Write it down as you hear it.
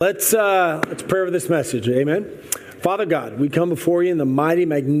Let's pray over this message. Amen. Father God, we come before you in the mighty,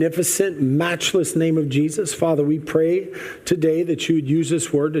 magnificent, matchless name of Jesus. Father, we pray today that you would use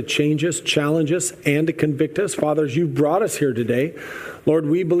this word to change us, challenge us, and to convict us. Father, as you brought us here today, Lord,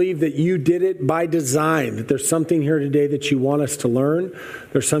 we believe that you did it by design, that there's something here today that you want us to learn.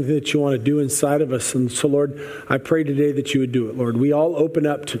 There's something that you want to do inside of us. And so, Lord, I pray today that you would do it, Lord. We all open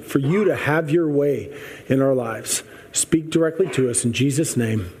up for you to have your way in our lives. Speak directly to us in Jesus'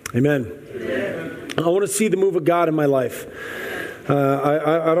 name. Amen. Amen. I want to see the move of God in my life.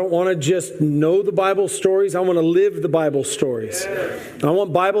 I don't want to just know the Bible stories. I want to live the Bible stories. I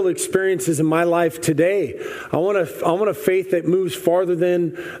want Bible experiences in my life today. I want a faith that moves farther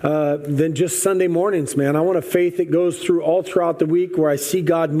than just Sunday mornings, man. I want a faith that goes through all throughout the week where I see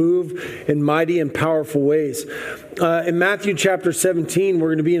God move in mighty and powerful ways. In Matthew chapter 17, we're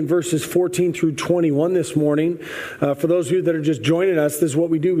going to be in verses 14 through 21 this morning. For those of you that are just joining us, this is what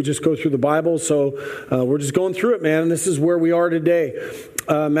we do. We just go through the Bible. So we're just going through it, man. And this is where we are today.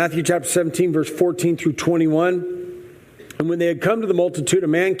 Matthew chapter 17, verse 14 through 21. And when they had come to the multitude, a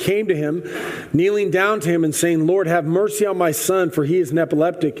man came to him, kneeling down to him and saying, Lord, have mercy on my son, for he is an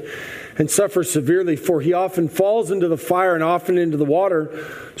epileptic and suffers severely, for he often falls into the fire and often into the water.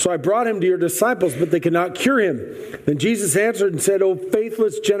 So I brought him to your disciples, but they could not cure him. Then Jesus answered and said, O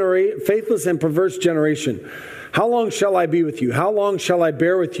faithless and perverse generation, how long shall I be with you? How long shall I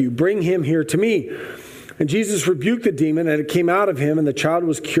bear with you? Bring him here to me. And Jesus rebuked the demon, and it came out of him, and the child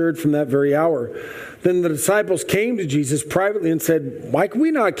was cured from that very hour. Then the disciples came to Jesus privately and said, Why can we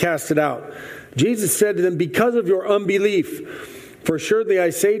not cast it out? Jesus said to them, Because of your unbelief. For assuredly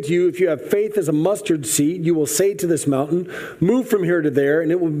I say to you, if you have faith as a mustard seed, you will say to this mountain, Move from here to there,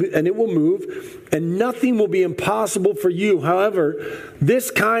 and it will move, and nothing will be impossible for you. However,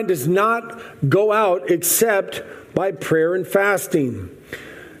 this kind does not go out except by prayer and fasting.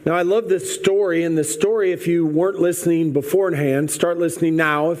 Now, I love this story, and the story, if you weren't listening beforehand, start listening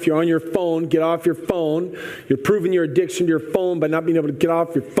now. If you're on your phone, get off your phone. You're proving your addiction to your phone by not being able to get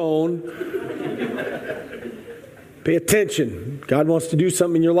off your phone. Pay attention. God wants to do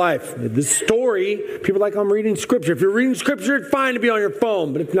something in your life. This story, people are like, I'm reading Scripture. If you're reading Scripture, it's fine to be on your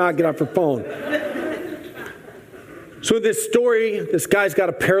phone, but if not, get off your phone. So this story, this guy's got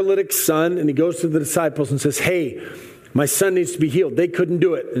a paralytic son, and he goes to the disciples and says, Hey, my son needs to be healed. They couldn't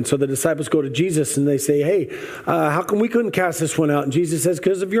do it. And so the disciples go to Jesus and they say, Hey, how come we couldn't cast this one out? And Jesus says,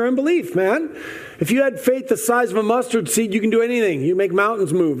 because of your unbelief, man. If you had faith the size of a mustard seed, you can do anything. You make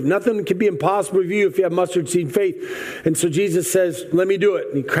mountains move. Nothing can be impossible for you if you have mustard seed faith. And so Jesus says, let me do it.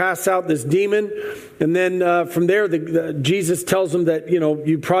 And he casts out this demon. And then from there, Jesus tells them that,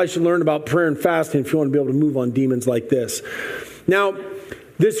 you probably should learn about prayer and fasting if you want to be able to move on demons like this. Now,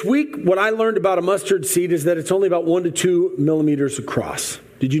 this week, what I learned about a mustard seed is that it's only about 1 to 2 millimeters across.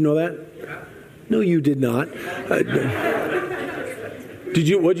 Did you know that? Yeah. No, you did not. What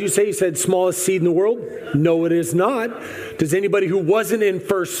did you say? You said smallest seed in the world? No, it is not. Does anybody who wasn't in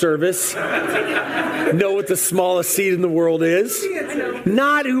first service know what the smallest seed in the world is?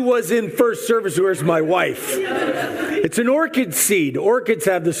 Not who was in first service. Where's my wife? It's an orchid seed. Orchids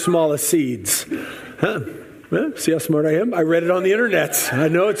have the smallest seeds. Huh? Well, see how smart I am? I read it on the internet. I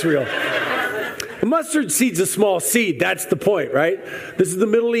know it's real. A mustard seed's a small seed. That's the point, right? This is the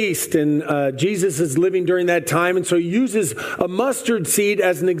Middle East, and Jesus is living during that time. And so he uses a mustard seed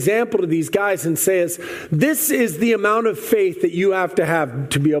as an example to these guys and says, this is the amount of faith that you have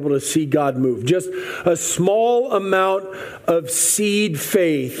to be able to see God move. Just a small amount of seed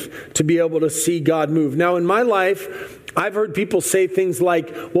faith to be able to see God move. Now, in my life, I've heard people say things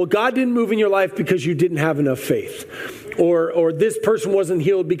like, well, God didn't move in your life because you didn't have enough faith. Or this person wasn't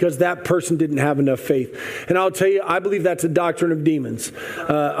healed because that person didn't have enough faith. And I'll tell you, I believe that's a doctrine of demons.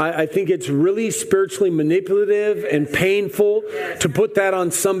 I think it's really spiritually manipulative and painful to put that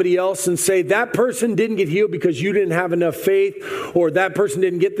on somebody else and say, that person didn't get healed because you didn't have enough faith, or that person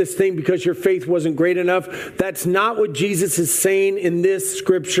didn't get this thing because your faith wasn't great enough. That's not what Jesus is saying in this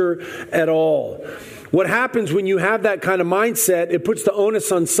scripture at all. What happens when you have that kind of mindset, it puts the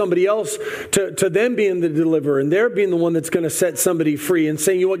onus on somebody else to them being the deliverer, and they're being the one that's going to set somebody free and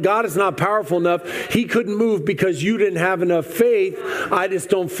saying, you know what, God is not powerful enough. He couldn't move because you didn't have enough faith. I just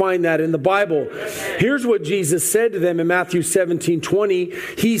don't find that in the Bible. Here's what Jesus said to them in Matthew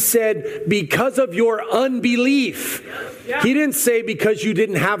 17:20. He said, because of your unbelief. He didn't say because you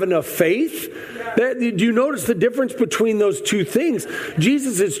didn't have enough faith. Do you notice the difference between those two things?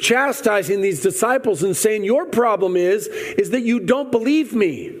 Jesus is chastising these disciples and saying, your problem is that you don't believe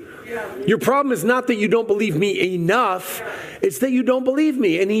me. Your problem is not that you don't believe me enough. It's that you don't believe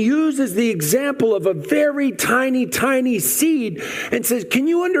me. And he uses the example of a very tiny, tiny seed and says, can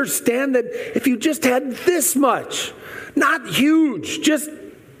you understand that if you just had this much, not huge, just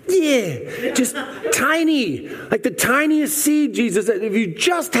tiny, like the tiniest seed, Jesus said, if you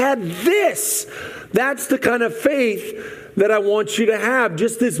just had this, that's the kind of faith that I want you to have,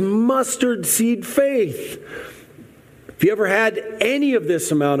 just this mustard seed faith. If you ever had any of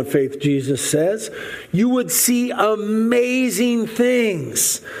this amount of faith, Jesus says, you would see amazing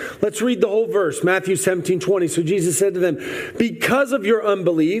things. Let's read the whole verse, Matthew 17:20. So Jesus said to them, because of your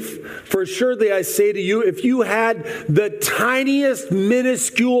unbelief, for surely I say to you, if you had the tiniest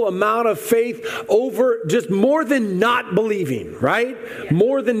minuscule amount of faith over just more than not believing, right?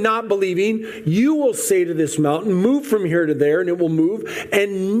 More than not believing, you will say to this mountain, move from here to there, and it will move,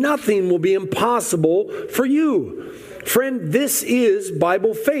 and nothing will be impossible for you. Friend, this is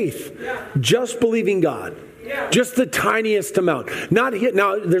Bible faith. Just believing God. Just the tiniest amount. Now,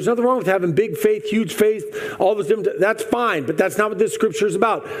 there's nothing wrong with having big faith, huge faith, all those different. That's fine, but that's not what this scripture is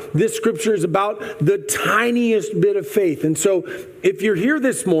about. This scripture is about the tiniest bit of faith. And so, if you're here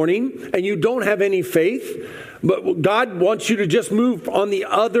this morning and you don't have any faith, but God wants you to just move on the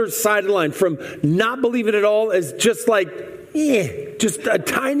other side of the line from not believing at all as just like, just a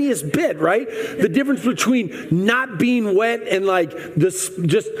tiniest bit, right? The difference between not being wet and like this,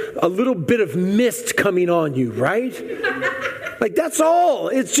 just a little bit of mist coming on you, right? Like that's all.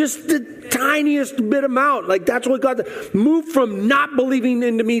 It's just the tiniest bit amount. Like that's what God moved from not believing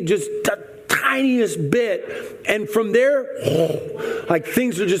into me, just the tiniest bit. And from there, like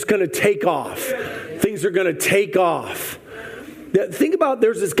things are just going to take off. Things are going to take off. Think about,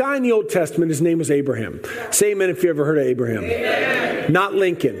 there's this guy in the Old Testament, his name was Abraham. Say amen if you ever heard of Abraham. Amen. Not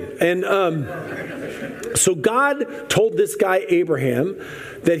Lincoln. And so God told this guy Abraham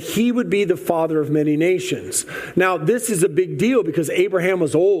that he would be the father of many nations. Now, this is a big deal because Abraham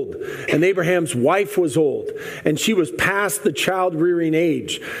was old and Abraham's wife was old and she was past the child rearing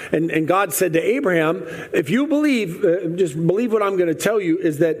age. And God said to Abraham, if you believe, just believe what I'm going to tell you,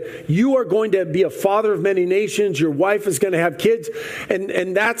 is that you are going to be a father of many nations. Your wife is going to have kids.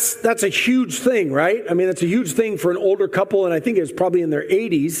 And that's a huge thing, right? I mean, that's a huge thing for an older couple. And I think it was probably in their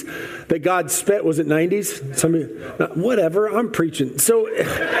 80s that God spent, was it 90s? Whatever, I'm preaching. So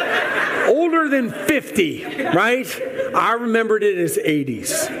older than 50, right? I remembered it as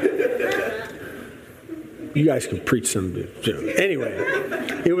 80s. You guys can preach some. Anyway,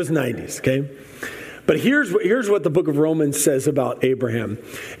 it was 90s, okay? But here's what the book of Romans says about Abraham.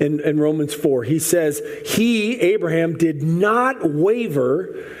 In Romans 4, he says, Abraham, did not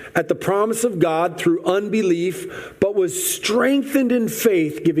waver at the promise of God through unbelief, but was strengthened in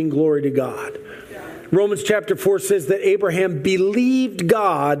faith, giving glory to God. Romans chapter 4 says that Abraham believed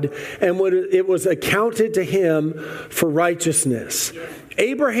God and it was accounted to him for righteousness.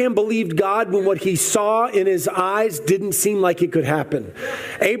 Abraham believed God when what he saw in his eyes didn't seem like it could happen.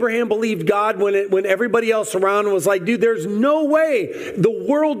 Abraham believed God when everybody else around was like, dude, there's no way. The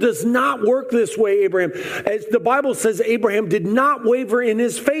world does not work this way, Abraham. As the Bible says, Abraham did not waver in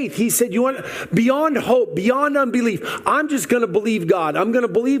his faith. He said, you want beyond hope, beyond unbelief, I'm just going to believe God. I'm going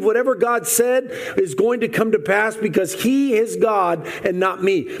to believe whatever God said is going to come to pass because he is God and not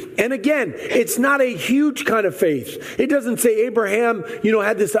me. And again, it's not a huge kind of faith. It doesn't say Abraham,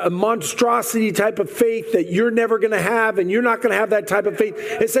 had this monstrosity type of faith that you're never going to have and you're not going to have that type of faith.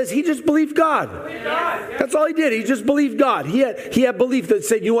 It says he just believed God. That's all he did. He just believed God. He had belief that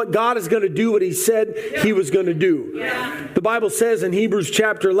said, you know what, God is going to do what he said he was going to do. The Bible says in Hebrews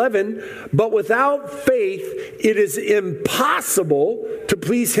chapter 11, but without faith, it is impossible to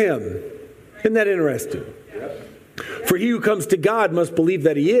please him. Isn't that interesting? For he who comes to God must believe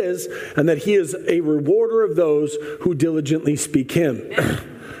that he is, and that he is a rewarder of those who diligently seek him.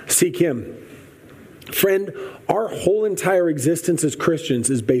 Friend, our whole entire existence as Christians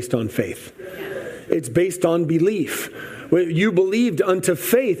is based on faith. It's based on belief. You believed unto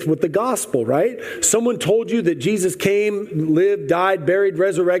faith with the gospel, right? Someone told you that Jesus came, lived, died, buried,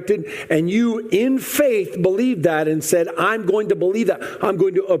 resurrected, and you in faith believed that and said, I'm going to believe that. I'm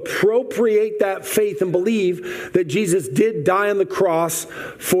going to appropriate that faith and believe that Jesus did die on the cross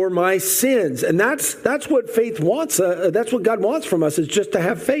for my sins. And that's what faith wants. That's what God wants from us, is just to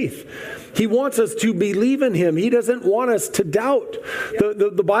have faith. He wants us to believe in him. He doesn't want us to doubt.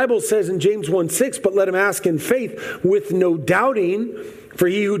 The Bible says in James 1:6, but let him ask in faith with no doubting. For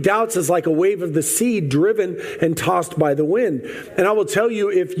he who doubts is like a wave of the sea, driven and tossed by the wind. And I will tell you,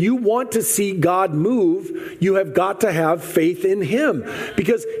 if you want to see God move, you have got to have faith in him.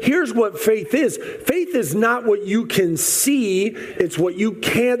 Because here's what faith is. Faith is not what you can see, it's what you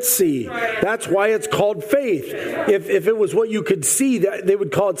can't see. That's why it's called faith. If it was what you could see, they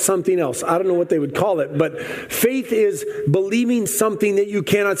would call it something else. I don't know what they would call it, but faith is believing something that you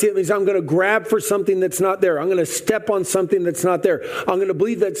cannot see. It means I'm going to grab for something that's not there. I'm going to step on something that's not there. I'm going to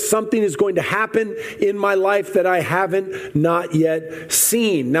believe that something is going to happen in my life that I haven't not yet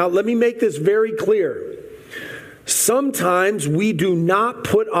seen. Now, let me make this very clear. Sometimes we do not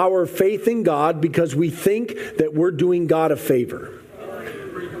put our faith in God because we think that we're doing God a favor.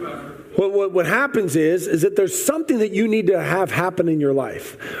 What happens is that there's something that you need to have happen in your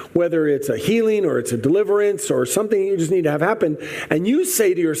life, whether it's a healing or it's a deliverance or something you just need to have happen. And you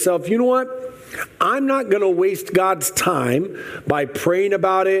say to yourself, you know what? I'm not going to waste God's time by praying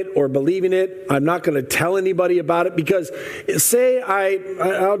about it or believing it. I'm not going to tell anybody about it because say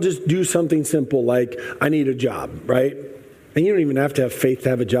I'll just do something simple like I need a job, right? And you don't even have to have faith to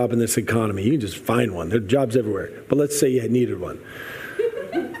have a job in this economy. You can just find one. There are jobs everywhere. But let's say you needed one.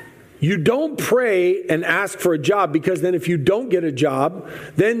 You don't pray and ask for a job because then if you don't get a job,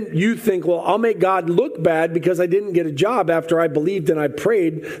 then you think, well, I'll make God look bad because I didn't get a job after I believed and I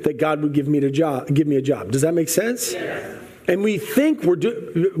prayed that God would give me a job. Does that make sense? Yes. And we think we're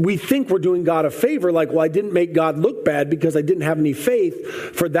doing God a favor, like, well, I didn't make God look bad because I didn't have any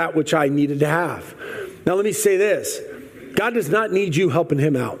faith for that which I needed to have. Now, let me say this. God does not need you helping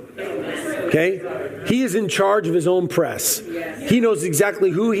him out. Okay? He is in charge of his own press. He knows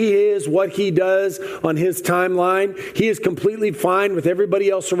exactly who he is, what he does on his timeline. He is completely fine with everybody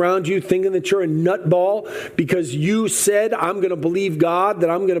else around you thinking that you're a nutball because you said, I'm going to believe God, that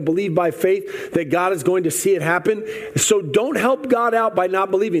I'm going to believe by faith that God is going to see it happen. So don't help God out by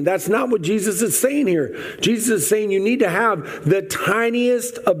not believing. That's not what Jesus is saying here. Jesus is saying you need to have the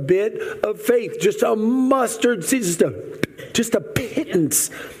tiniest a bit of faith, just a mustard seed, just a pittance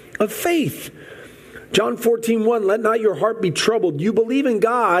of faith. John 14:1, let not your heart be troubled. You believe in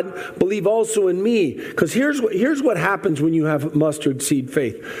God, believe also in me. Because here's what happens when you have mustard seed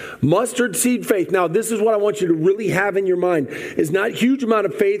faith. Mustard seed faith. Now, this is what I want you to really have in your mind. Is not huge amount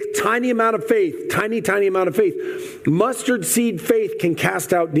of faith, tiny amount of faith, tiny amount of faith. Mustard seed faith can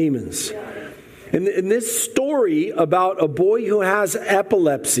cast out demons. And in this story about a boy who has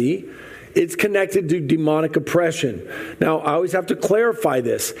epilepsy, it's connected to demonic oppression. Now, I always have to clarify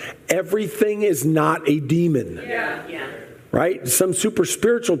this. Everything is not a demon. Yeah. Right? Some super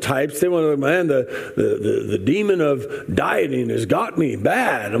spiritual types, they want to, man, the demon of dieting has got me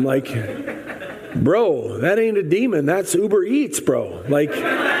bad. I'm like, bro, that ain't a demon. That's Uber Eats, bro. Like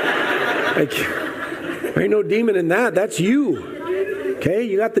there ain't no demon in that. That's you. Okay?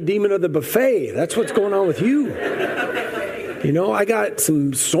 You got the demon of the buffet. That's what's going on with you. You know, I got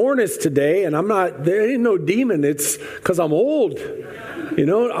some soreness today, and there ain't no demon. It's because I'm old. You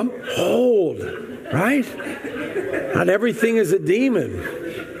know, I'm old, right? Not everything is a demon.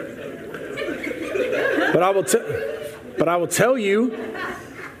 But I will tell you,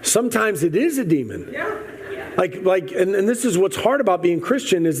 sometimes it is a demon. And this is what's hard about being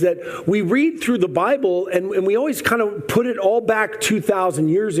Christian is that we read through the Bible and we always kind of put it all back 2,000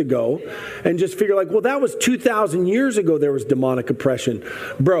 years ago and just figure like, well, that was 2,000 years ago there was demonic oppression.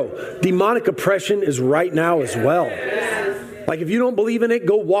 Bro, demonic oppression is right now as well. Like if you don't believe in it,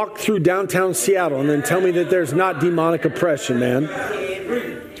 go walk through downtown Seattle and then tell me that there's not demonic oppression, man.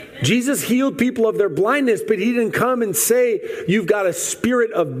 Jesus healed people of their blindness, but he didn't come and say, you've got a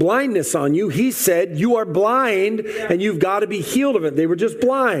spirit of blindness on you. He said, you are blind and you've got to be healed of it. They were just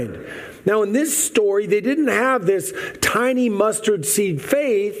blind. Now, in this story, they didn't have this tiny mustard seed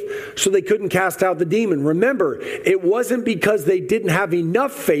faith, so they couldn't cast out the demon. Remember, it wasn't because they didn't have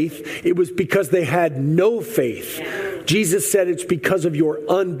enough faith. It was because they had no faith. Jesus said it's because of your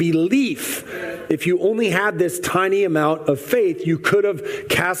unbelief. If you only had this tiny amount of faith, you could have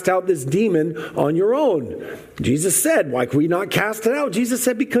cast out this demon on your own. Jesus said, why could we not cast it out? Jesus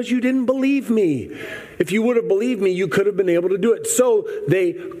said, because you didn't believe me. If you would have believed me, you could have been able to do it. So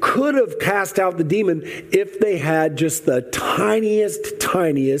they could have cast out the demon if they had just the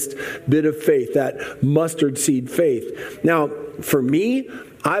tiniest bit of faith, that mustard seed faith. Now, for me,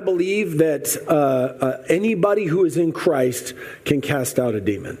 I believe that anybody who is in Christ can cast out a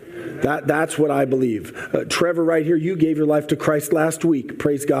demon. That's what I believe. Trevor right here, you gave your life to Christ last week.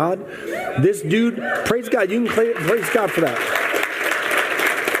 Praise God. This dude, praise God. You can praise God for that.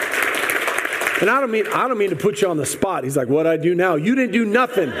 And I don't mean to put you on the spot. He's like, what'd I do now? You didn't do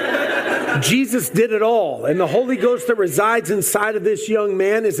nothing. Jesus did it all. And the Holy Ghost that resides inside of this young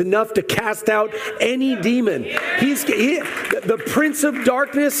man is enough to cast out any demon. The prince of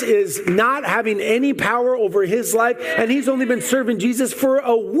darkness is not having any power over his life, and he's only been serving Jesus for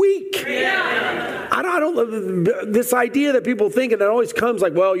a week. I don't this idea that people think, and it always comes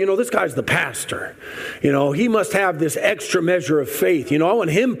like, well, this guy's the pastor. He must have this extra measure of faith. I want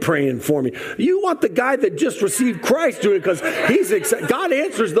him praying for me. You want the guy that just received Christ doing it, because God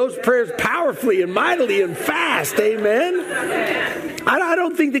answers those prayers powerfully and mightily and fast. Amen. I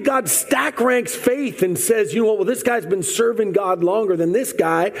don't think that God stack ranks faith and says, well, this guy's been serving God longer than this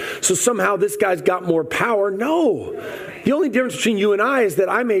guy, so somehow this guy's got more power. No. The only difference between you and I is that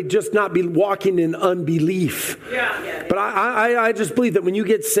I may just not be walking in unbelief. But I just believe that when you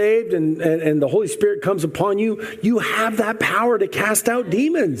get saved and the Holy Spirit comes upon you, you have that power to cast out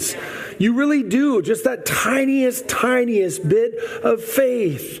demons. You really do. Just that tiniest bit of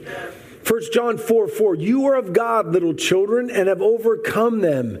faith. 1 John 4:4, you are of God, little children, and have overcome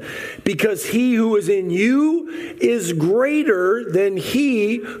them, because he who is in you is greater than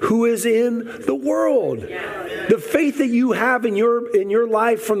he who is in the world. The faith that you have in your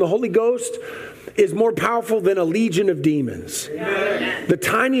life from the Holy Ghost is more powerful than a legion of demons. The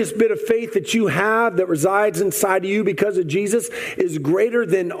tiniest bit of faith that you have that resides inside of you because of Jesus is greater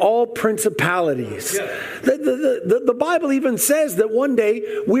than all principalities. The Bible even says that one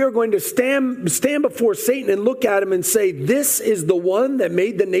day we are going to stand before Satan and look at him and say, this is the one that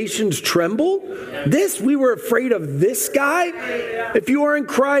made the nations tremble? We were afraid of this guy? If you are in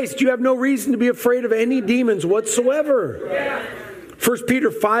Christ, you have no reason to be afraid of any demons whatsoever. 1 Peter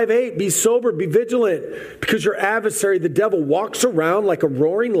 5:8, be sober, be vigilant, because your adversary, the devil, walks around like a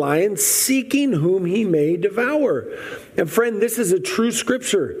roaring lion, seeking whom he may devour. And friend, this is a true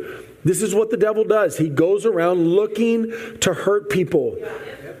scripture. This is what the devil does. He goes around looking to hurt people.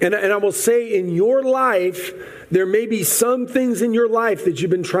 And I will say, in your life, there may be some things in your life that you've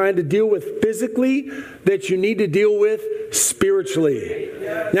been trying to deal with physically that you need to deal with spiritually.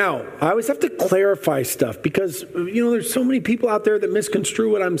 Now, I always have to clarify stuff because, there's so many people out there that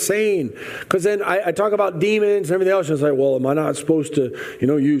misconstrue what I'm saying. Because then I talk about demons and everything else, and it's like, well, am I not supposed to,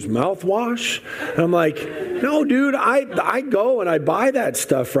 use mouthwash? And I'm like, no, dude, I go and I buy that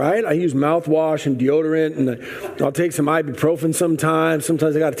stuff, right? I use mouthwash and deodorant, and I'll take some ibuprofen sometimes.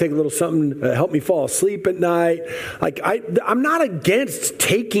 Sometimes I got to take a little something to help me fall asleep at night. I'm not against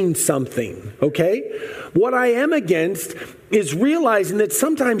taking something, okay? What I am against is realizing that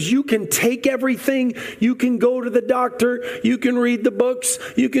sometimes you can take everything, you can go to the doctor, you can read the books,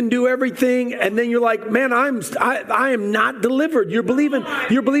 you can do everything, and then you're like, man, I am not delivered. You're believing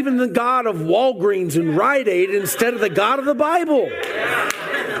the God of Walgreens and Rite Aid instead of the God of the Bible.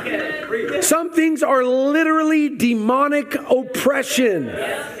 Some things are literally demonic oppression.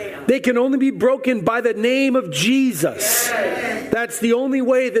 They can only be broken by the name of Jesus. That's the only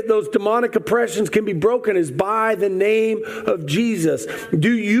way that those demonic oppressions can be broken, is by the name of Jesus.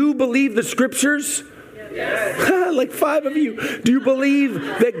 Do you believe the scriptures? Yes. Like 5 of you. Do you believe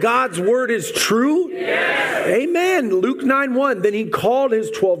that God's word is true? Yes. Amen. Luke 9:1. Then he called his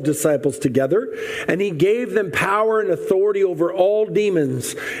 12 disciples together, and he gave them power and authority over all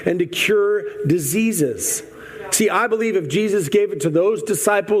demons and to cure diseases. See, I believe if Jesus gave it to those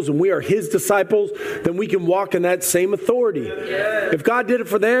disciples and we are his disciples, then we can walk in that same authority. Yes. If God did it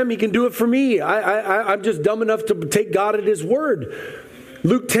for them, he can do it for me. I'm just dumb enough to take God at his word.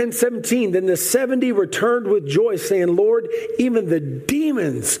 Luke 10:17, then the 70 returned with joy, saying, Lord, even the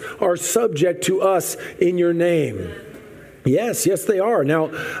demons are subject to us in your name. Yes, they are. Now,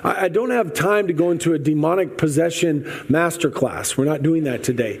 I don't have time to go into a demonic possession masterclass. We're not doing that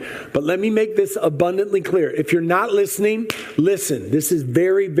today. But let me make this abundantly clear. If you're not listening, listen. This is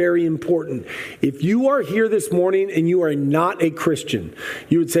very, very important. If you are here this morning and you are not a Christian,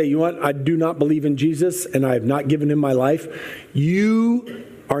 you would say, you know what? I do not believe in Jesus and I have not given him my life. You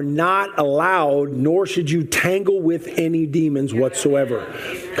are not allowed, nor should you tangle with any demons whatsoever.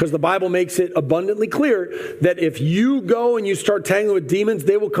 Because the Bible makes it abundantly clear that if you go and you start tangling with demons,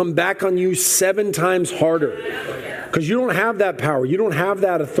 they will come back on you 7 times harder. Because you don't have that power. You don't have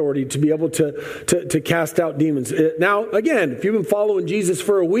that authority to be able to cast out demons. Now, again, if you've been following Jesus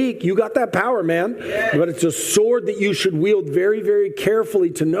for a week, you got that power, man. But it's a sword that you should wield very, very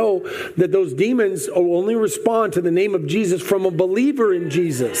carefully to know that those demons will only respond to the name of Jesus from a believer in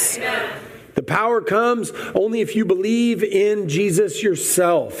Jesus. The The power comes only if you believe in Jesus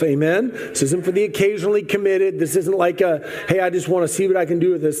yourself. Amen? This isn't for the occasionally committed. This isn't like hey, I just want to see what I can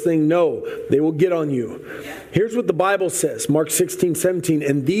do with this thing. No, they will get on you. Here's what the Bible says, Mark 16:17,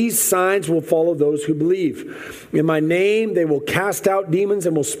 and these signs will follow those who believe. In my name they will cast out demons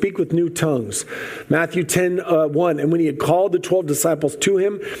and will speak with new tongues. Matthew 10:1, and when he had called the 12 disciples to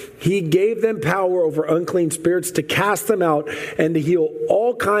him, he gave them power over unclean spirits to cast them out and to heal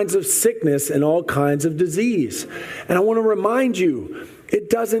all kinds of sickness and all kinds of disease. And I want to remind you, it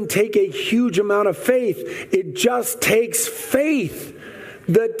doesn't take a huge amount of faith. It just takes faith.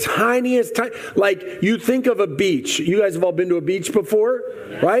 The tiniest, like you think of a beach. You guys have all been to a beach before,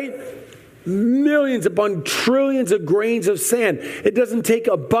 right? Millions upon trillions of grains of sand. It doesn't take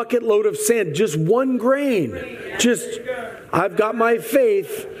a bucket load of sand, just one grain. Just, I've got my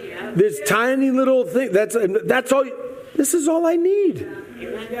faith. This tiny little thing, that's all. This is all I need.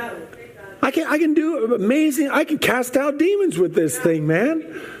 I can do amazing. I can cast out demons with this thing,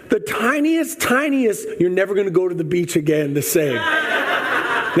 man. The tiniest, you're never going to go to the beach again the same.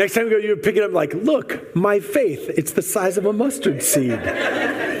 Next time you go, you pick it up like, look, my faith, it's the size of a mustard seed.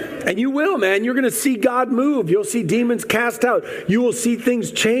 And you will, man. You're going to see God move. You'll see demons cast out. You will see things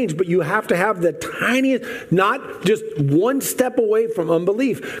change, but you have to have the tiniest, not just one step away from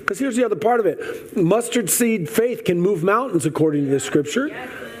unbelief. Because here's the other part of it. Mustard seed faith can move mountains according to the scripture.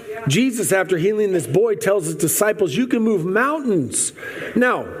 Jesus, after healing this boy, tells his disciples, you can move mountains.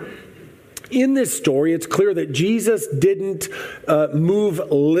 Now, in this story, it's clear that Jesus didn't move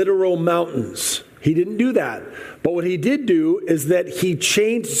literal mountains. He didn't do that. But what he did do is that he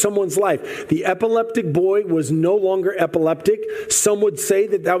changed someone's life. The epileptic boy was no longer epileptic. Some would say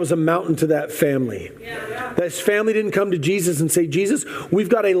that that was a mountain to that family. That family didn't come to Jesus and say, Jesus, we've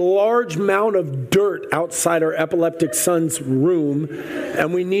got a large mound of dirt outside our epileptic son's room,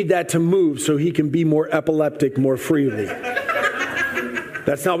 and we need that to move so he can be more epileptic more freely.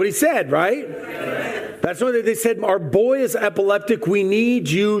 That's not what he said, right? That's what they said. Our boy is epileptic. We need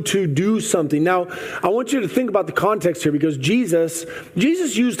you to do something. Now, I want you to think about the context here because Jesus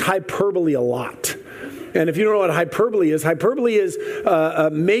used hyperbole a lot. And if you don't know what hyperbole is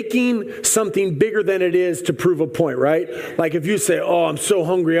making something bigger than it is to prove a point, right? Like if you say, oh, I'm so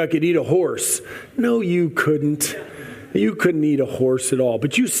hungry I could eat a horse. No, you couldn't. You couldn't eat a horse at all.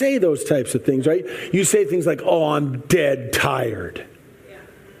 But you say those types of things, right? You say things like, oh, I'm dead tired.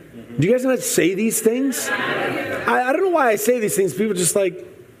 Do you guys not say these things? I don't know why I say these things. People just like...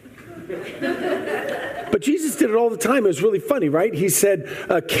 But Jesus did it all the time. It was really funny, right? He said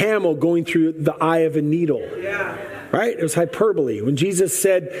a camel going through the eye of a needle. Right? It was hyperbole. When Jesus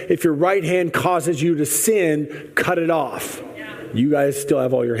said, if your right hand causes you to sin, cut it off. You guys still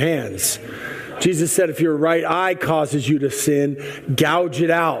have all your hands. Jesus said, if your right eye causes you to sin, gouge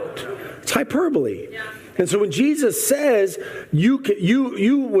it out. It's hyperbole. And so when Jesus says you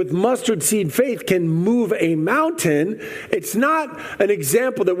with mustard seed faith can move a mountain, it's not an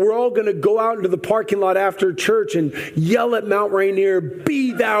example that we're all going to go out into the parking lot after church and yell at Mount Rainier,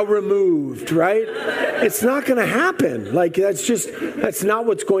 be thou removed, right? It's not going to happen. Like that's not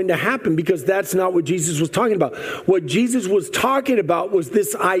what's going to happen because that's not what Jesus was talking about. What Jesus was talking about was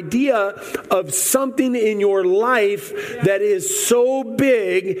this idea of something in your life that is so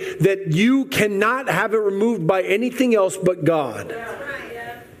big that you cannot have it removed by anything else but God.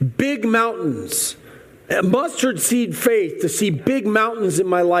 Big mountains. Mustard seed faith to see big mountains in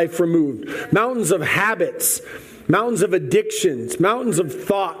my life removed. Mountains of habits. Mountains of addictions, mountains of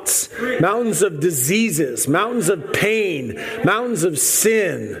thoughts, mountains of diseases, mountains of pain, mountains of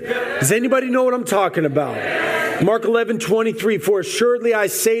sin. Does anybody know what I'm talking about? Mark 11:23, for assuredly I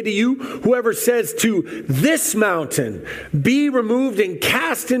say to you, whoever says to this mountain, be removed and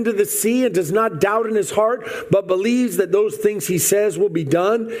cast into the sea, and does not doubt in his heart, but believes that those things he says will be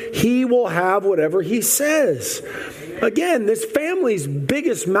done, he will have whatever he says. Again, this family's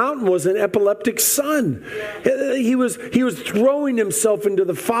biggest mountain was an epileptic son. He was throwing himself into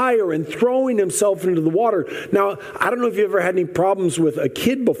the fire and throwing himself into the water. Now, I don't know if you ever had any problems with a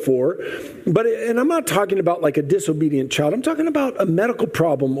kid before, and I'm not talking about like a disobedient child. I'm talking about a medical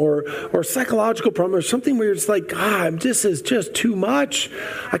problem or a psychological problem or something where it's like, God, this is just too much.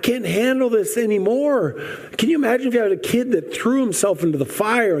 I can't handle this anymore. Can you imagine if you had a kid that threw himself into the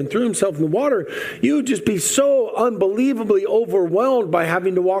fire and threw himself in the water? You would just be so unbelievably overwhelmed by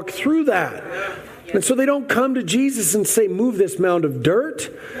having to walk through that. And so they don't come to Jesus and say, move this mound of dirt.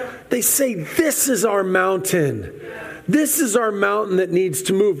 They say, this is our mountain. This is our mountain that needs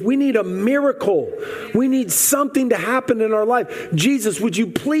to move. We need a miracle. We need something to happen in our life. Jesus, would you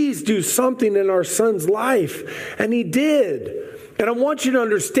please do something in our son's life? And he did. And I want you to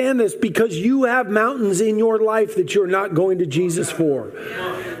understand this because you have mountains in your life that you're not going to Jesus for.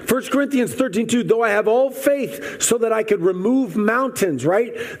 1 Corinthians 13:2, though I have all faith so that I could remove mountains,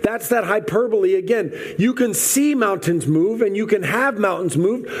 right? That's that hyperbole again. You can see mountains move and you can have mountains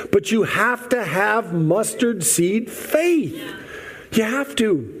move, but you have to have mustard seed faith. You have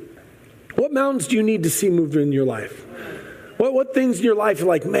to. What mountains do you need to see moved in your life? What things in your life are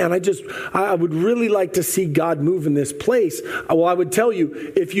like, man, I would really like to see God move in this place? Well, I would tell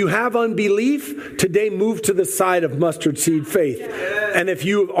you, if you have unbelief, today move to the side of mustard seed faith. And if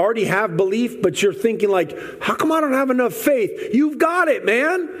you already have belief, but you're thinking like, how come I don't have enough faith? You've got it,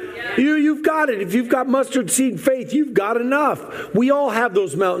 man. You've got it. If you've got mustard seed faith, you've got enough. We all have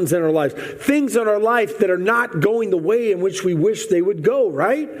those mountains in our lives. Things in our life that are not going the way in which we wish they would go,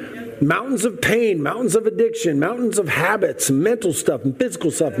 right? Mountains of pain, mountains of addiction, mountains of habits, and mental stuff, and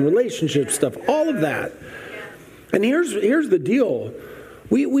physical stuff, and relationship stuff, all of that. And here's the deal.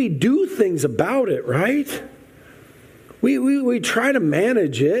 We do things about it, right? We try to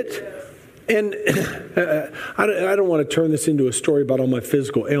manage it. And I don't want to turn this into a story about all my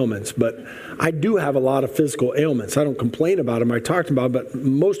physical ailments, but I do have a lot of physical ailments. I don't complain about them. I talked about them, but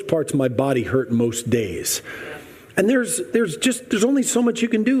most parts of my body hurt most days. And there's only so much you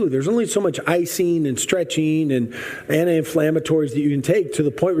can do. There's only so much icing and stretching and anti-inflammatories that you can take to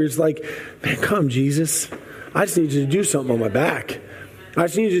the point where it's like, man, come, Jesus. I just need you to do something on my back. I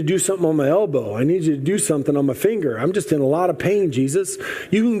just need you to do something on my elbow. I need you to do something on my finger. I'm just in a lot of pain, Jesus.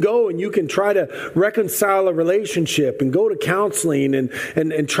 You can go and you can try to reconcile a relationship and go to counseling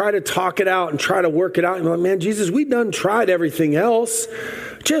and try to talk it out and try to work it out. And you're like, man, Jesus, we done tried everything else.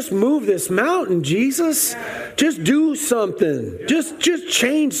 Just move this mountain, Jesus. Just do something. Just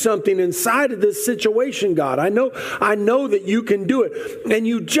change something inside of this situation, God. I know that you can do it. And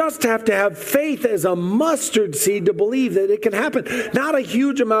you just have to have faith as a mustard seed to believe that it can happen. Not a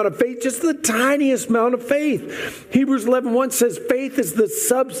huge amount of faith, just the tiniest amount of faith. Hebrews 11:1 says, faith is the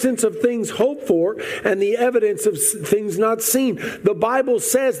substance of things hoped for and the evidence of things not seen. The Bible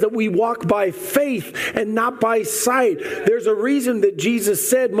says that we walk by faith and not by sight. There's a reason that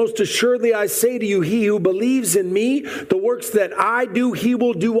Jesus said, most assuredly I say to you, he who believes in me, the works that I do, he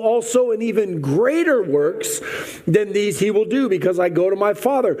will do also, and even greater works than these he will do, because I go to my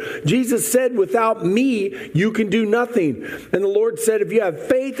Father. Jesus said, without me, you can do nothing. And the Lord said, if you have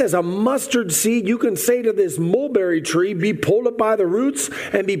faith as a mustard seed, you can say to this mulberry tree, be pulled up by the roots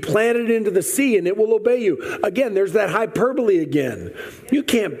and be planted into the sea, and it will obey you. Again, there's that hyperbole again. You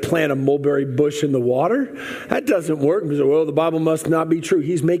can't plant a mulberry bush in the water. That doesn't work. Well, the Bible must not be true.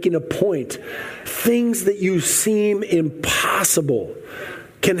 He's making a point. Things that you seem impossible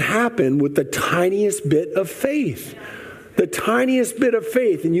can happen with the tiniest bit of faith. The tiniest bit of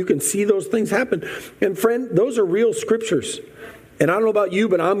faith, and you can see those things happen. And friend, those are real scriptures. And I don't know about you,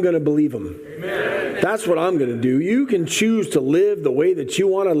 but I'm going to believe them. Amen. That's what I'm going to do. You can choose to live the way that you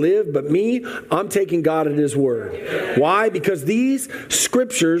want to live, but me, I'm taking God at His word. Amen. Why? Because these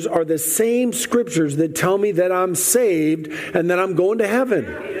scriptures are the same scriptures that tell me that I'm saved and that I'm going to heaven.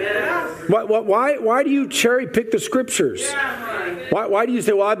 Yes. Why do you cherry pick the scriptures? Why do you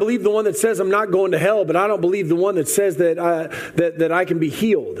say, well, I believe the one that says I'm not going to hell, but I don't believe the one that says that I can be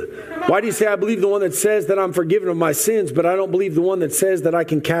healed? Why do you say I believe the one that says that I'm forgiven of my sins, but I don't believe the one that says that I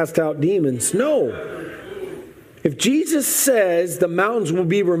can cast out demons? No. If Jesus says the mountains will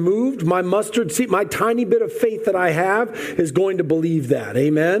be removed, my mustard seed, my tiny bit of faith that I have is going to believe that.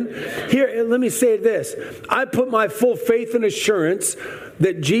 Amen? Here, let me say this. I put my full faith and assurance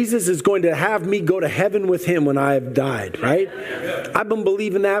that Jesus is going to have me go to heaven with Him when I have died, right? I've been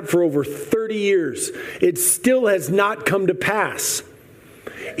believing that for over 30 years. It still has not come to pass.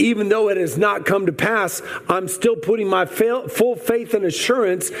 Even though it has not come to pass, I'm still putting my full faith and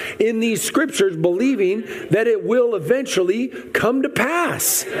assurance in these scriptures, believing that it will eventually come to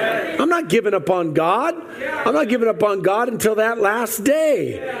pass. I'm not giving up on God. I'm not giving up on God until that last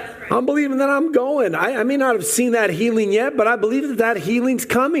day. I'm believing that I'm going. I may not have seen that healing yet, but I believe that healing's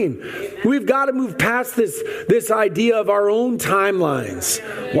coming. We've got to move past this idea of our own timelines.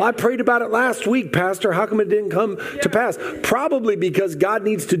 Well, I prayed about it last week, Pastor. How come it didn't come to pass? Probably because God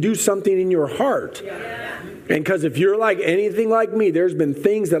needs to do something in your heart. And because if you're like anything like me, there's been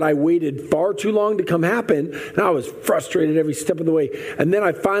things that I waited far too long to come happen, and I was frustrated every step of the way. And then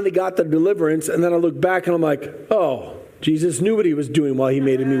I finally got the deliverance, and then I look back and I'm like, oh, Jesus knew what He was doing while He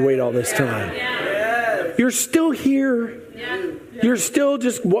made me wait all this time. You're still here. You're still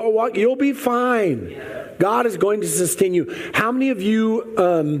just walk. You'll be fine. God is going to sustain you. How many of you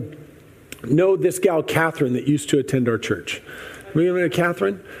know this gal, Catherine, that used to attend our church? Remember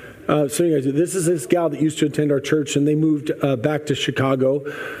Catherine? So anyways, this is this gal that used to attend our church, and they moved back to Chicago.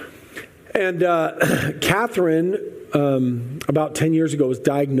 And Catherine, about 10 years ago, was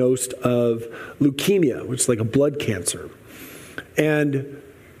diagnosed of leukemia, which is like a blood cancer. And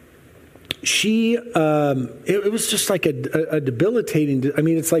she, it was just like a debilitating, I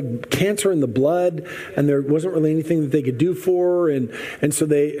mean, it's like cancer in the blood, and there wasn't really anything that they could do for her. And so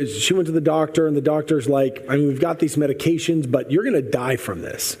she went to the doctor, and the doctor's like, I mean, we've got these medications, but you're going to die from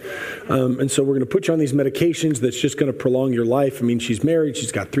this. And so we're going to put you on these medications that's just going to prolong your life. I mean, she's married,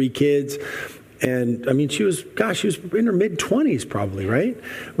 she's got 3 kids. And I mean, she was in her mid-20s probably, right?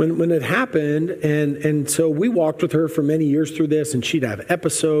 When it happened. And so we walked with her for many years through this, and she'd have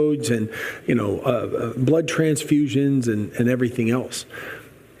episodes and, blood transfusions and everything else.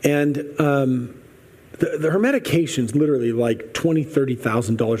 And her medication's literally like $20,000,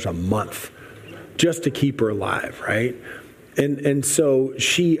 $30,000 a month just to keep her alive, right? And so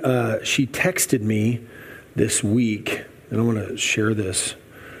she texted me this week, and I want to share this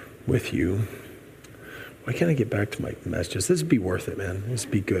with you. Why can't I get back to my messages? This would be worth it, man. This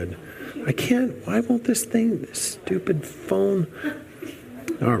would be good. I can't. Why won't this stupid phone?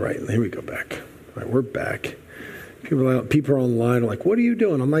 All right, here we go back. All right, we're back. People are online are like, what are you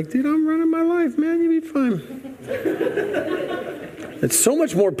doing? I'm like, dude, I'm running my life, man. You'll be fine. It's so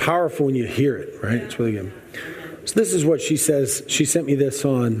much more powerful when you hear it, right? It's really good. So this is what she says. She sent me this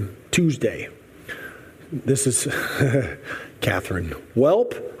on Tuesday. This is Catherine.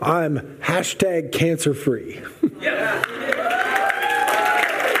 Welp, I'm #cancer-free.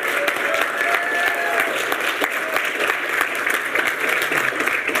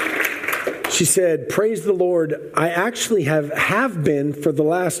 She said, praise the Lord. I actually have been for the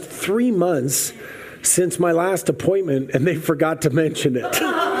last 3 months since my last appointment, and they forgot to mention it.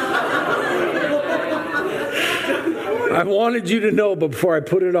 I wanted you to know before I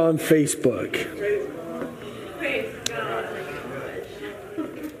put it on Facebook.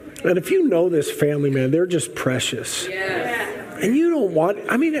 And if you know this family, man, they're just precious. Yes. And you don't want,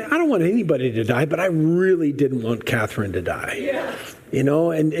 I don't want anybody to die, but I really didn't want Catherine to die. Yes.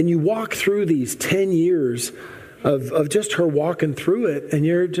 And you walk through these 10 years of just her walking through it, and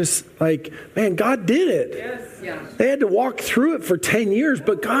you're just like, man, God did it. Yes. Yeah. They had to walk through it for 10 years,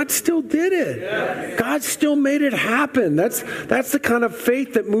 but God still did it. Yes. God still made it happen. That's the kind of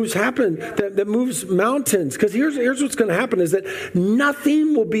faith that moves mountains. Because here's what's going to happen is that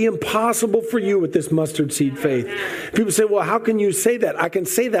nothing will be impossible for you with this mustard seed faith. People say, well, how can you say that? I can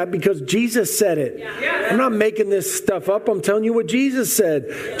say that because Jesus said it. Yes. I'm not making this stuff up. I'm telling you what Jesus said.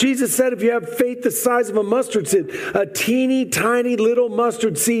 Yes. Jesus said, if you have faith the size of a mustard seed, a teeny tiny little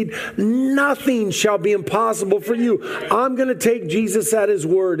mustard seed, nothing shall be impossible for you. I'm going to take Jesus at his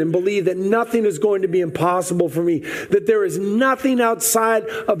word and believe that nothing is going to be impossible for me, that there is nothing outside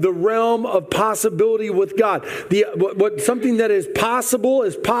of the realm of possibility with God. Something that is possible,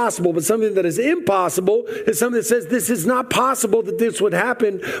 but something that is impossible is something that says this is not possible that this would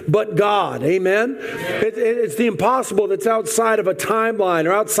happen, but God. Amen? It's the impossible that's outside of a timeline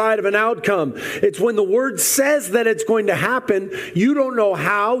or outside of an outcome. It's when the word says that it's going to happen, you don't know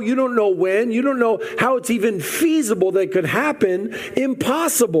how, you don't know when, you don't know how it's even feasible that it could happen.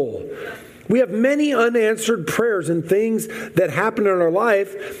 Impossible. We have many unanswered prayers and things that happen in our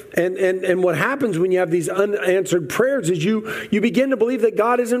life. And what happens when you have these unanswered prayers is you begin to believe that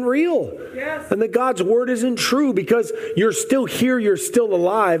God isn't real. Yes. And that God's word isn't true because you're still here, you're still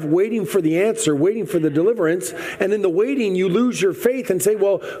alive, waiting for the answer, waiting for the deliverance. And in the waiting, you lose your faith and say,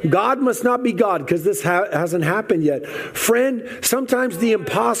 well, God must not be God because this hasn't happened yet. Friend, sometimes the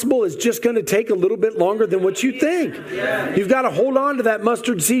impossible is just going to take a little bit longer than what you think. Yes. You've got to hold on to that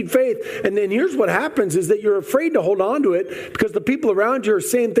mustard seed faith. And here's what happens is that you're afraid to hold on to it because the people around you are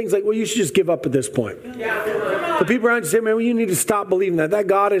saying things like, well, you should just give up at this point. Yeah. The people around you say, man, well, you need to stop believing that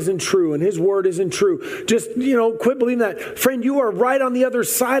God isn't true and his word isn't true. Just, quit believing that. Friend, you are right on the other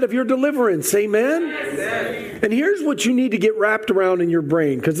side of your deliverance. Amen? Yes. And here's what you need to get wrapped around in your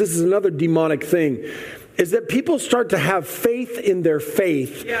brain, because this is another demonic thing, is that people start to have faith in their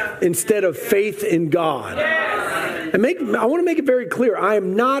faith instead of faith in God. And I want to make it very clear. I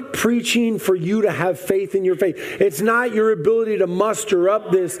am not preaching for you to have faith in your faith. It's not your ability to muster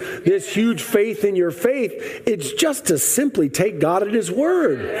up this huge faith in your faith. It's just to simply take God at his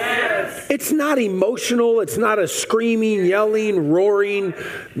word. Yes. It's not emotional. It's not a screaming, yelling, roaring,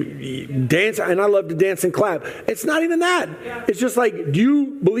 dance. And I love to dance and clap. It's not even that. It's just like, do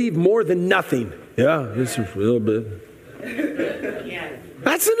you believe more than nothing? Yeah, this is a little bit.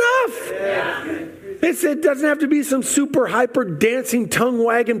 That's enough. It doesn't have to be some super hyper dancing tongue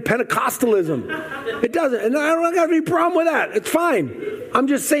wagging Pentecostalism. It doesn't. And I don't have any problem with that. It's fine. I'm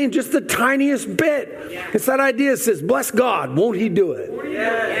just saying just the tiniest bit. It's that idea that says, bless God, won't he do it?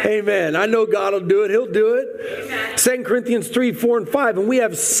 Amen. I know God will do it. He'll do it. 2 Corinthians 3, 4, and 5. And we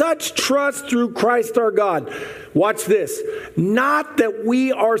have such trust through Christ our God. Watch this. Not that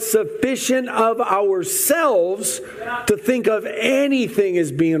we are sufficient of ourselves to think of anything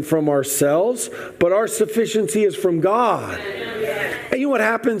as being from ourselves, but our sufficiency is from God. And you know what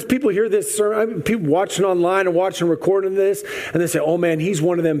happens? People hear this sermon, people watching online and watching recording this, and they say, oh man, he's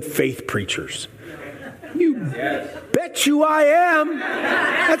one of them faith preachers. You bet you I am.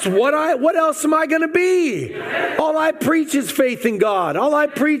 That's what else am I going to be? All I preach is faith in God. All I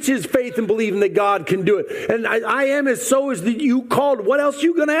preach is faith and believing that God can do it. And I am as so is that you called. What else are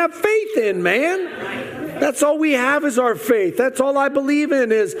you going to have faith in, man? That's all we have is our faith. That's all I believe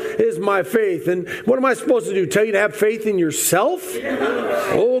in is my faith. And what am I supposed to do? Tell you to have faith in yourself?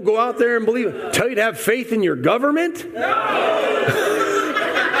 Oh, go out there and believe it. Tell you to have faith in your government?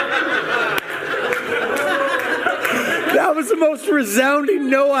 That was the most resounding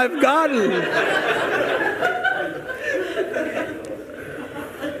no I've gotten.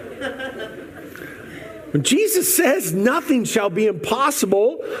 When Jesus says nothing shall be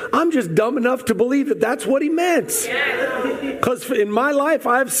impossible, I'm just dumb enough to believe that that's what he meant. Because in my life,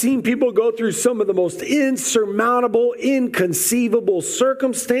 I've seen people go through some of the most insurmountable, inconceivable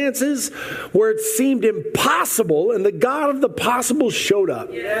circumstances where it seemed impossible, and the God of the possible showed up.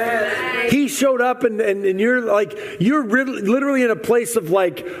 He showed up, and you're literally in a place of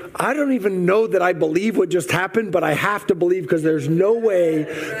like, I don't even know that I believe what just happened, but I have to believe because there's no way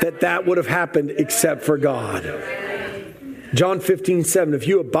that would have happened except for God. John 15:7. If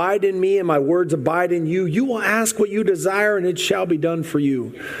you abide in me and my words abide in you, you will ask what you desire and it shall be done for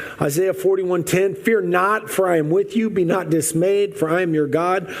you. Isaiah 41:10. Fear not, for I am with you. Be not dismayed, for I am your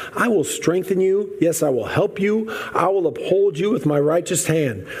God. I will strengthen you. Yes, I will help you. I will uphold you with my righteous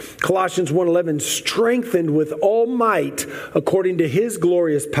hand. Colossians 1:11. Strengthened with all might according to his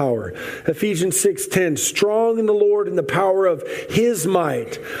glorious power. Ephesians 6:10. Strong in the Lord and the power of his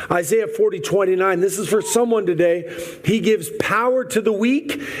might. Isaiah 40:29. This is for someone today. He gives power to the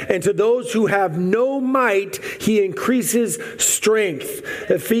weak, and to those who have no might, he increases strength.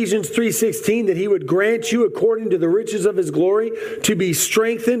 Ephesians 3:16, that he would grant you according to the riches of his glory to be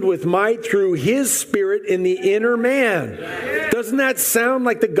strengthened with might through his spirit in the inner man. Doesn't that sound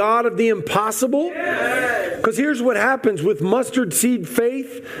like the God of the impossible? Because here's what happens with mustard seed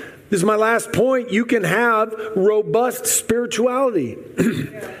faith. This is my last point. You can have robust spirituality.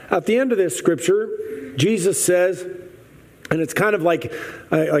 At the end of this scripture, Jesus says, and it's kind of like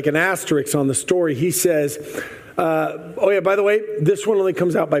an asterisk on the story. He says, oh yeah, by the way, this one only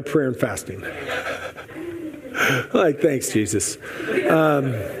comes out by prayer and fasting. Like, thanks, Jesus.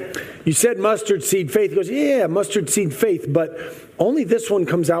 You said mustard seed faith. He goes, yeah, mustard seed faith, but only this one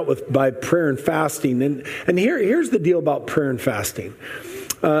comes out by prayer and fasting. And here's the deal about prayer and fasting.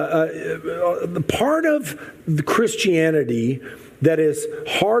 The part of the Christianity that is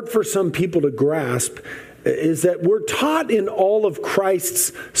hard for some people to grasp is that we're taught in all of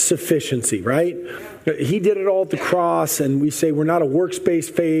Christ's sufficiency, right? He did it all at the cross, and we say we're not a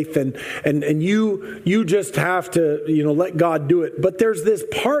works-based faith, and you just have to, let God do it. But there's this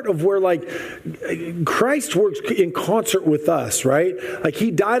part of where, like, Christ works in concert with us, right? Like, he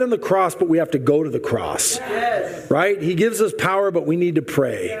died on the cross, but we have to go to the cross, right? He gives us power, but we need to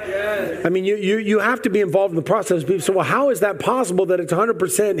pray. I mean, you have to be involved in the process. People say, well, how is that possible that it's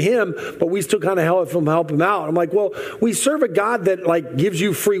 100% him, but we still kind of help him out? I'm like, well, we serve a God that, like, gives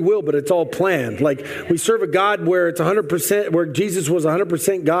you free will, but it's all planned. Like, we serve a God where it's 100%, where Jesus was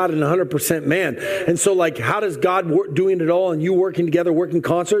 100% God and 100% man. And so, like, how does God doing it all and you working together, work in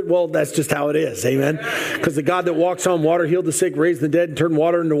concert? Well, that's just how it is. Amen. Because the God that walks on water, healed the sick, raised the dead, and turned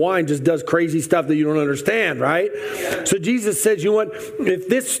water into wine just does crazy stuff that you don't understand, right? So Jesus says, if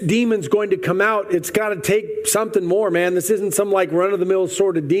this demon's going to come out, it's got to take something more, man. This isn't some like run-of-the-mill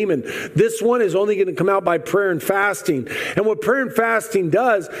sort of demon. This one is only going to come out by prayer and fasting. And what prayer and fasting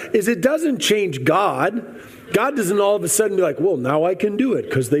does is it doesn't change God. God doesn't all of a sudden be like, well, now I can do it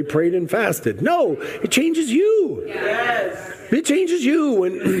because they prayed and fasted. No, it changes you. Yes. It changes you.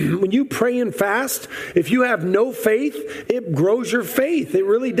 When you pray and fast, if you have no faith, it grows your faith. It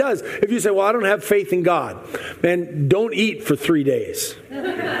really does. If you say, well, I don't have faith in God, man, don't eat for 3 days.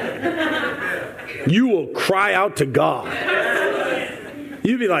 You will cry out to God.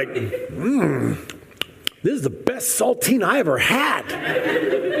 You'd be like, this is the best saltine I ever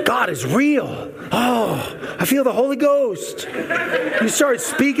had. God is real. Oh, I feel the Holy Ghost. You start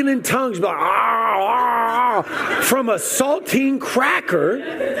speaking in tongues, like, oh, from a saltine cracker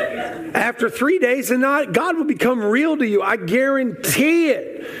after 3 days, and God will become real to you. I guarantee it.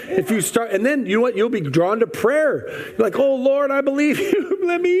 If you start, and then you know what? You'll be drawn to prayer. You're like, oh Lord, I believe you.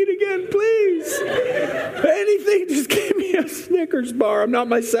 Let me eat again, please. Anything, just give me a Snickers bar. I'm not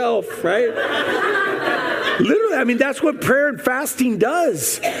myself, right? Literally, I mean, that's what prayer and fasting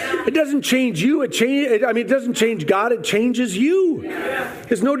does. It doesn't change you. It doesn't change God. It changes you.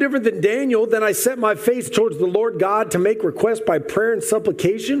 It's no different than Daniel. Then I set my face towards the Lord God to make request by prayer and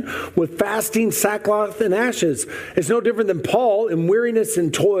supplication with fasting, sackcloth, and ashes. It's no different than Paul in weariness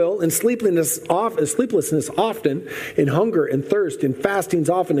and toil, and sleeplessness often, in hunger and thirst, in fastings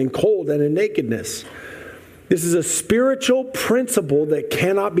often, in cold and in nakedness. This is a spiritual principle that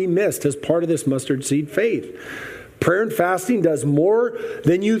cannot be missed as part of this mustard seed faith. Prayer and fasting does more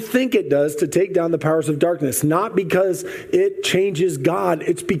than you think it does to take down the powers of darkness. Not because it changes God,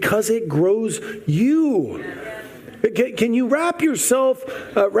 it's because it grows you. Can you wrap your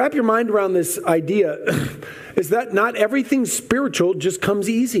mind around this idea? Is that not everything spiritual just comes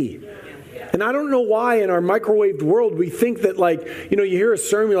easy? And I don't know why in our microwaved world we think that, like, you hear a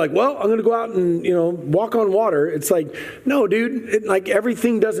sermon, you're like, well, I'm going to go out and, walk on water. It's like, no, dude,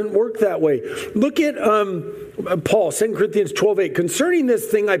 everything doesn't work that way. Look at Paul, 2 Corinthians 12:8. Concerning this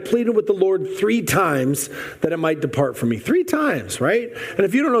thing, I pleaded with the Lord 3 times that it might depart from me. 3 times, right? And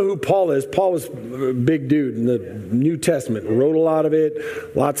if you don't know who Paul was a big dude in the New Testament. Wrote a lot of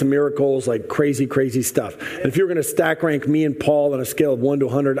it, lots of miracles, like crazy, crazy stuff. And if you were going to stack rank me and Paul on a scale of 1 to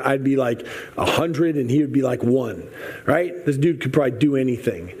 100, I'd be like 100 and he would be like 1, right? This dude could probably do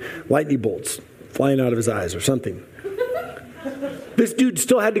anything. Lightning bolts flying out of his eyes or something. This dude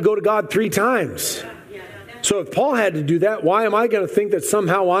still had to go to God 3 times. So if Paul had to do that, why am I going to think that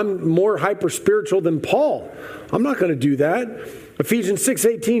somehow I'm more hyper-spiritual than Paul? I'm not going to do that. Ephesians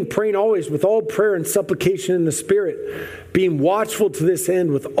 6:18, praying always with all prayer and supplication in the Spirit, being watchful to this end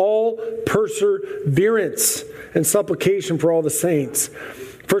with all perseverance and supplication for all the saints.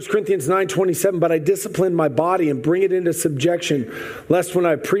 1 Corinthians 9:27, but I discipline my body and bring it into subjection, lest when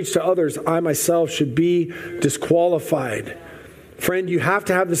I preach to others, I myself should be disqualified. Friend, you have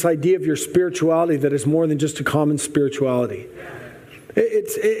to have this idea of your spirituality that is more than just a common spirituality.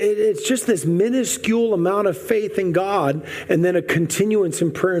 It's just this minuscule amount of faith in God and then a continuance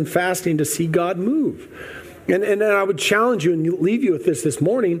in prayer and fasting to see God move. And I would challenge you and leave you with this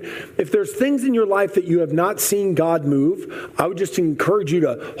morning. If there's things in your life that you have not seen God move, I would just encourage you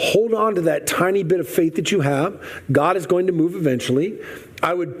to hold on to that tiny bit of faith that you have. God is going to move eventually.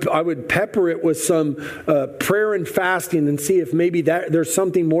 I would pepper it with some prayer and fasting and see if maybe there's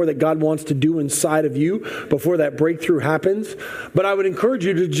something more that God wants to do inside of you before that breakthrough happens. But I would encourage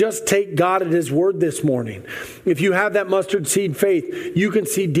you to just take God at His word this morning. If you have that mustard seed faith, you can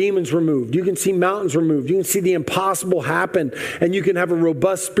see demons removed. You can see mountains removed. You can see the impossible happen. And you can have a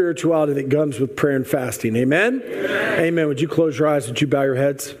robust spirituality that comes with prayer and fasting. Amen? Amen. Amen. Would you close your eyes? Would you bow your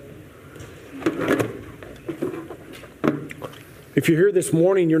heads? If you're here this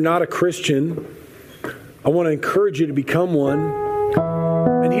morning, you're not a Christian, I want to encourage you to become one.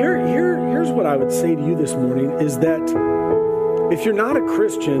 And here's what I would say to you this morning is that if you're not a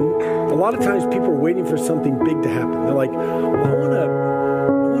Christian, a lot of times people are waiting for something big to happen. They're like, well, I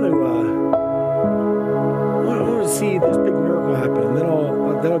want to see this big miracle happen, and then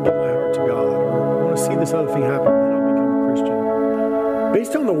I'll give my heart to God. Or I want to see this other thing happen, and then I'll become a Christian.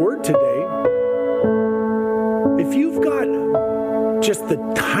 Based on the word today, if you've got just the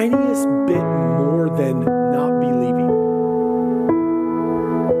tiniest bit more than not believing,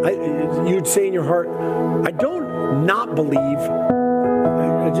 you'd say in your heart, I don't not believe,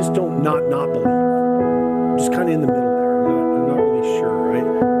 I just don't not believe. I'm just kind of in the middle there. I'm not really sure, right?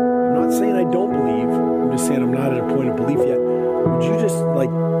 I'm not saying I don't believe. I'm just saying I'm not at a point of belief yet. Would you just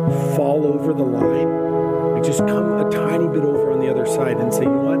fall over the line? Just come a tiny bit over on the other side and say, you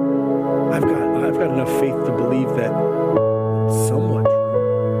know what? I've got enough faith to believe that it's somewhat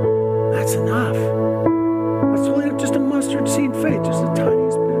true. That's enough. That's only just a mustard seed faith, just the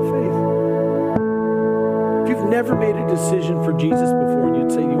tiniest bit of faith. If you've never made a decision for Jesus before, and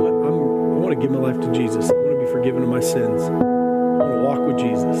you'd say, you know what? I want to give my life to Jesus. I want to be forgiven of my sins. I want to walk with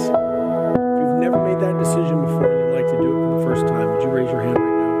Jesus. If you've never made that decision before and you'd like to do it for the first time, would you raise your hand right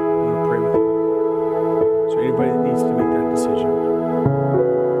now? I want to pray with you. Is there anybody that needs to make that decision?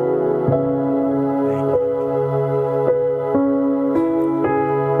 Thank you.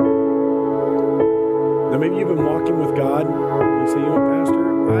 Now maybe you've been walking with God and you say, you know what, Pastor,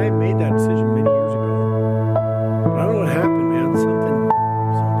 I made that decision many years ago. But I don't know what happened, man.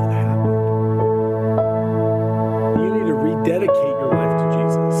 Something happened. You need to rededicate your life to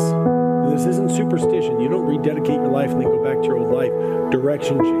Jesus. And this isn't super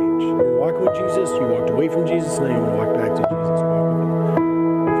decision change. You're walking with Jesus, you walked away from Jesus, now you want to walk back to Jesus. Walk with him.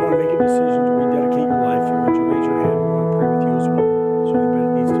 If you want to make a decision to rededicate your life, would you raise your hand? We want to pray with you as well. So anybody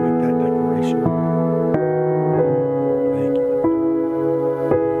that needs to make that declaration. Thank you.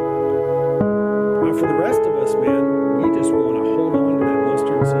 Now for the rest of us, man, we just want to hold on to that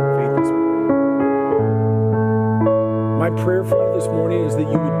mustard seed faith this morning. My prayer for you this morning is that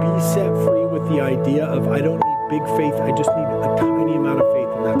you would be set free with the idea of, I don't need big faith, I just need a tiny amount of faith,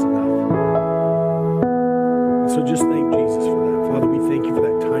 and that's enough. And so just thank Jesus for that. Father, we thank you for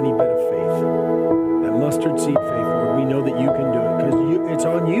that tiny bit of faith, that mustard seed faith, Lord. We know that you can do it because it's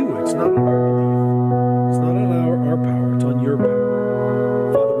on you. It's not on our belief. It's not on our power. It's on your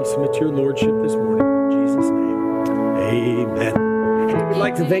power. Father, we submit to your lordship this morning. In Jesus' name, amen. We'd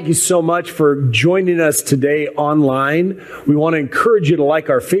like to thank you so much for joining us today online. We want to encourage you to like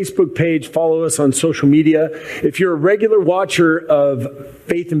our Facebook page, follow us on social media. If you're a regular watcher of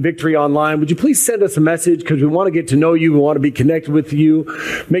Faith and Victory Online, would you please send us a message because we want to get to know you. We want to be connected with you.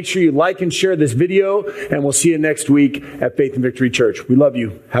 Make sure you like and share this video, and we'll see you next week at Faith and Victory Church. We love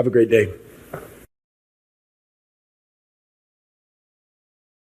you. Have a great day.